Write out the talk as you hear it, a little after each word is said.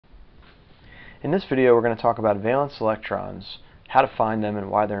In this video we're going to talk about valence electrons, how to find them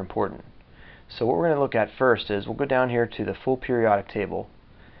and why they're important. So what we're going to look at first is we'll go down here to the full periodic table,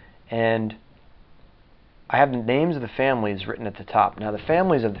 and I have the names of the families written at the top. Now the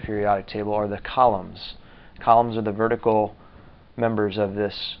families of the periodic table are the columns. Columns are the vertical members of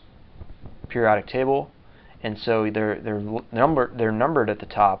this periodic table, and so they're numbered at the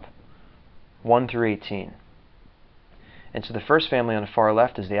top 1 through 18. And so the first family on the far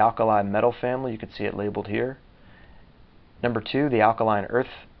left is the alkali metal family. You can see it labeled here. Number 2, the alkaline earth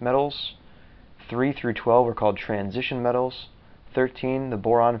metals. 3 through 12 are called transition metals. 13, the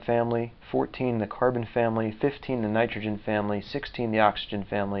boron family. 14, the carbon family. 15, the nitrogen family. 16, the oxygen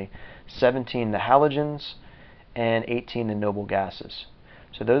family. 17, the halogens. And 18, the noble gases.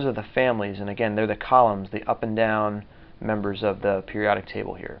 So those are the families, and again, they're the columns, the up and down members of the periodic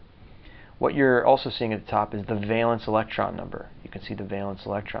table here. What you're also seeing at the top is the valence electron number. You can see the valence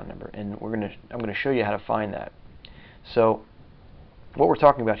electron number, and I'm going to show you how to find that. So what we're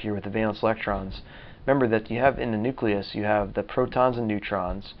talking about here with the valence electrons, remember that you have in the nucleus, you have the protons and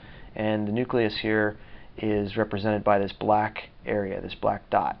neutrons, and the nucleus here is represented by this black area, this black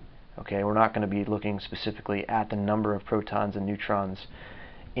dot. Okay, we're not going to be looking specifically at the number of protons and neutrons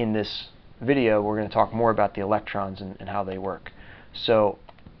in this video. We're going to talk more about the electrons and how they work. So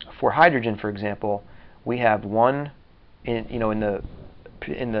for hydrogen, for example, we have one in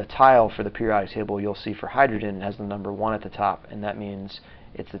the tile for the periodic table. You'll see for hydrogen it has the number 1 at the top, and that means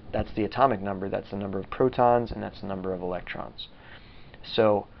that's the atomic number. That's the number of protons, and that's the number of electrons.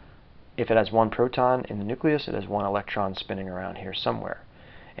 So if it has 1 proton in the nucleus, it has 1 electron spinning around here somewhere.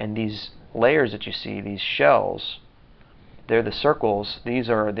 And these layers that you see, these shells, they're the circles. These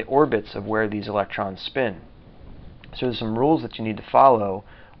are the orbits of where these electrons spin. So there's some rules that you need to follow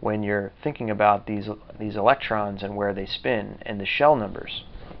when you're thinking about these electrons and where they spin and the shell numbers.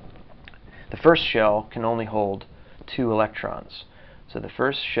 The first shell can only hold 2 electrons. So the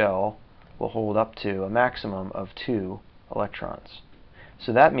first shell will hold up to a maximum of 2 electrons.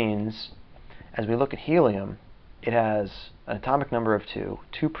 So that means, as we look at helium, it has an atomic number of 2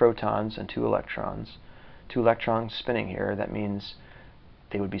 protons and 2 electrons. 2 electrons spinning here. That means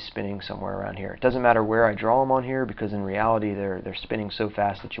they would be spinning somewhere around here. It doesn't matter where I draw them on here, because in reality they're spinning so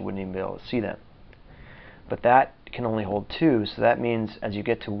fast that you wouldn't even be able to see them. But that can only hold 2, so that means as you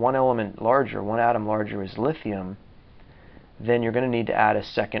get to one element larger, one atom larger is lithium, then you're going to need to add a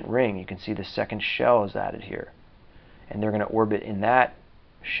second ring. You can see the second shell is added here, and they're going to orbit in that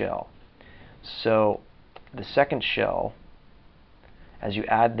shell. So the second shell, as you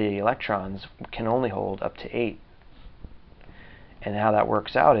add the electrons, can only hold up to 8. And how that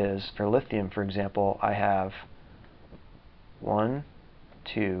works out is, for lithium, for example, I have 1,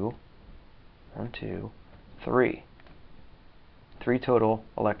 2, 3. 3 total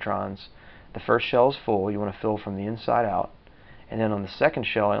electrons. The first shell is full. You want to fill from the inside out. And then on the second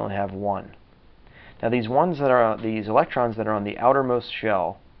shell, I only have 1. Now these electrons that are on the outermost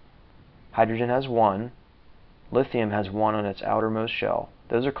shell, hydrogen has 1, lithium has 1 on its outermost shell.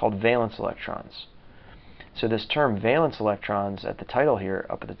 Those are called valence electrons. So this term valence electrons at the title here,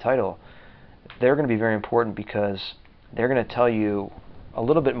 up at the title, they're going to be very important because they're going to tell you a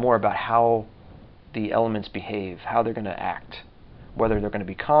little bit more about how the elements behave, how they're going to act, whether they're going to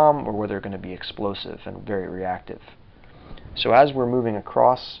be calm or whether they're going to be explosive and very reactive. So as we're moving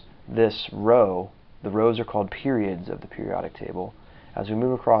across this row, the rows are called periods of the periodic table. As we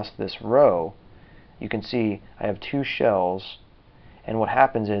move across this row, you can see I have 2 shells, and what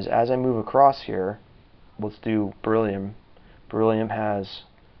happens is as I move across here, let's do beryllium. Beryllium has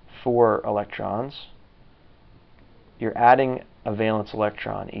 4 electrons. You're adding a valence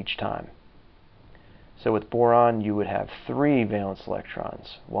electron each time. So with boron, you would have 3 valence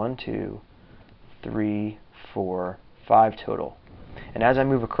electrons. 1, 2, 3, 4, 5 total. And as I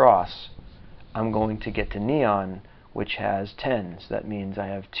move across, I'm going to get to neon, which has 10. So that means I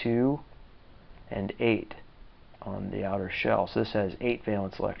have 2 and 8 on the outer shell. So this has 8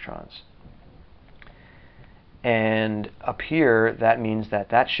 valence electrons. And up here, that means that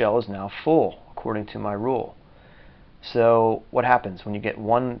that shell is now full, according to my rule. So what happens? When you get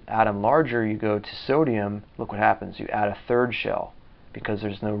one atom larger, you go to sodium. Look what happens. You add a third shell, because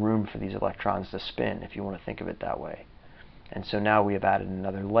there's no room for these electrons to spin, if you want to think of it that way. And so now we have added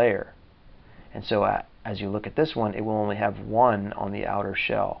another layer. And so as you look at this one, it will only have 1 on the outer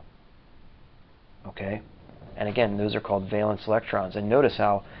shell. Okay? And again, those are called valence electrons. And notice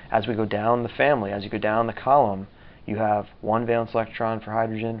how, as we go down the family, as you go down the column, you have 1 valence electron for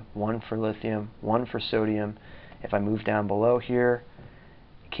hydrogen, 1 for lithium, 1 for sodium. If I move down below here,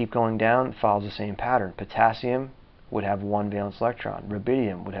 keep going down, it follows the same pattern. Potassium, would have one valence electron.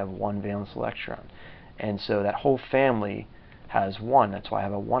 Rubidium would have one valence electron. And so that whole family has one. That's why I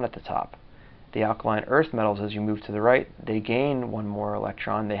have a 1 at the top. The alkaline earth metals, as you move to the right, they gain one more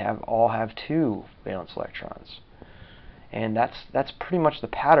electron. They all have 2 valence electrons. And that's pretty much the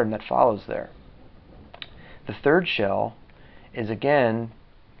pattern that follows there. The third shell is again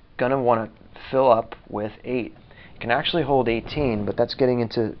going to want to fill up with 8. It can actually hold 18, but that's getting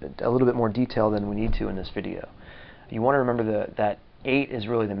into a little bit more detail than we need to in this video. You want to remember that 8 is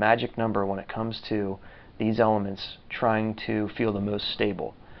really the magic number when it comes to these elements trying to feel the most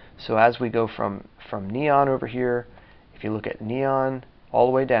stable. So as we go from neon over here, if you look at neon all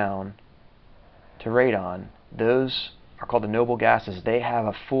the way down to radon, those are called the noble gases. They have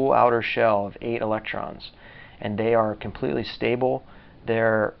a full outer shell of 8 electrons, and they are completely stable.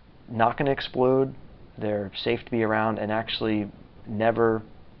 They're not going to explode. They're safe to be around and actually never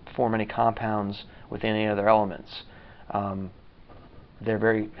form any compounds with any other elements. They're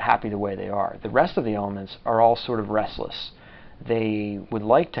very happy the way they are. The rest of the elements are all sort of restless. They would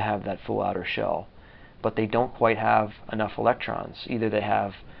like to have that full outer shell, but they don't quite have enough electrons. Either they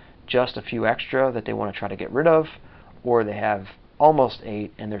have just a few extra that they want to try to get rid of, or they have almost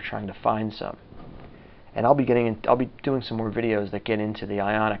 8 and they're trying to find some. And I'll be doing some more videos that get into the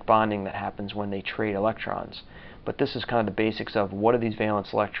ionic bonding that happens when they trade electrons. But this is kind of the basics of what do these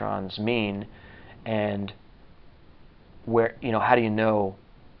valence electrons mean, and where, how do you know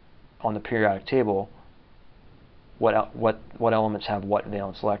on the periodic table what elements have what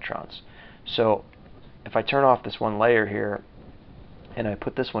valence electrons. So if I turn off this one layer here and I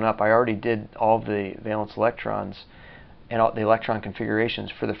put this one up, I already did all of the valence electrons and all the electron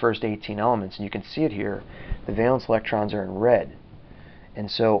configurations for the first 18 elements, and you can see it here. The valence electrons are in red. And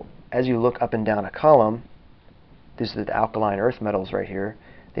so as you look up and down a column, these are the alkaline earth metals right here.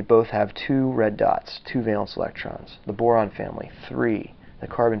 They both have 2 red dots, 2 valence electrons. The boron family, 3. The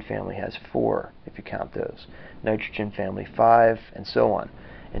carbon family has 4, if you count those. Nitrogen family, 5, and so on,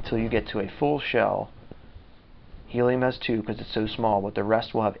 until you get to a full shell. Helium has 2 because it's so small, but the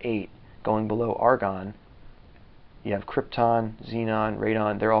rest will have 8. Going below argon, you have krypton, xenon,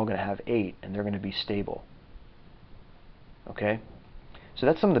 radon. They're all going to have 8, and they're going to be stable. Okay? So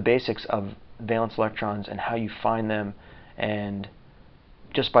that's some of the basics of valence electrons and how you find them, and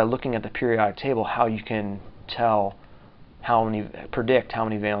just by looking at the periodic table, how you can predict how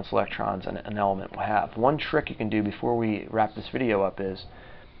many valence electrons an element will have. One trick you can do before we wrap this video up is,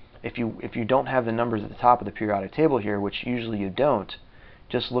 if you don't have the numbers at the top of the periodic table here, which usually you don't,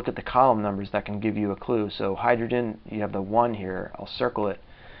 just look at the column numbers. That can give you a clue. So hydrogen, you have the 1 here. I'll circle it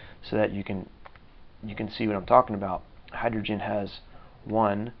so that you can see what I'm talking about. Hydrogen has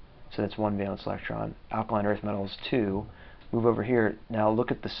 1, so that's 1 valence electron. Alkaline earth metals 2. Move over here. Now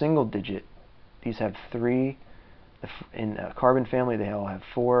look at the single digit. These have 3. In carbon family, they all have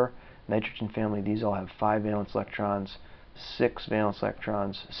 4. Nitrogen family, these all have 5 valence electrons, 6 valence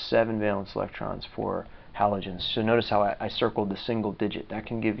electrons, 7 valence electrons for halogens. So notice how I circled the single digit. That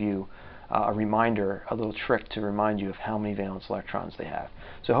can give you a reminder, a little trick to remind you of how many valence electrons they have.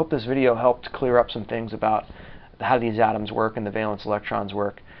 So I hope this video helped clear up some things about how these atoms work and the valence electrons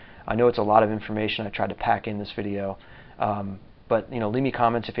work. I know it's a lot of information I tried to pack in this video. But leave me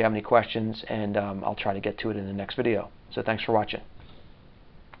comments if you have any questions, and I'll try to get to it in the next video. So thanks for watching.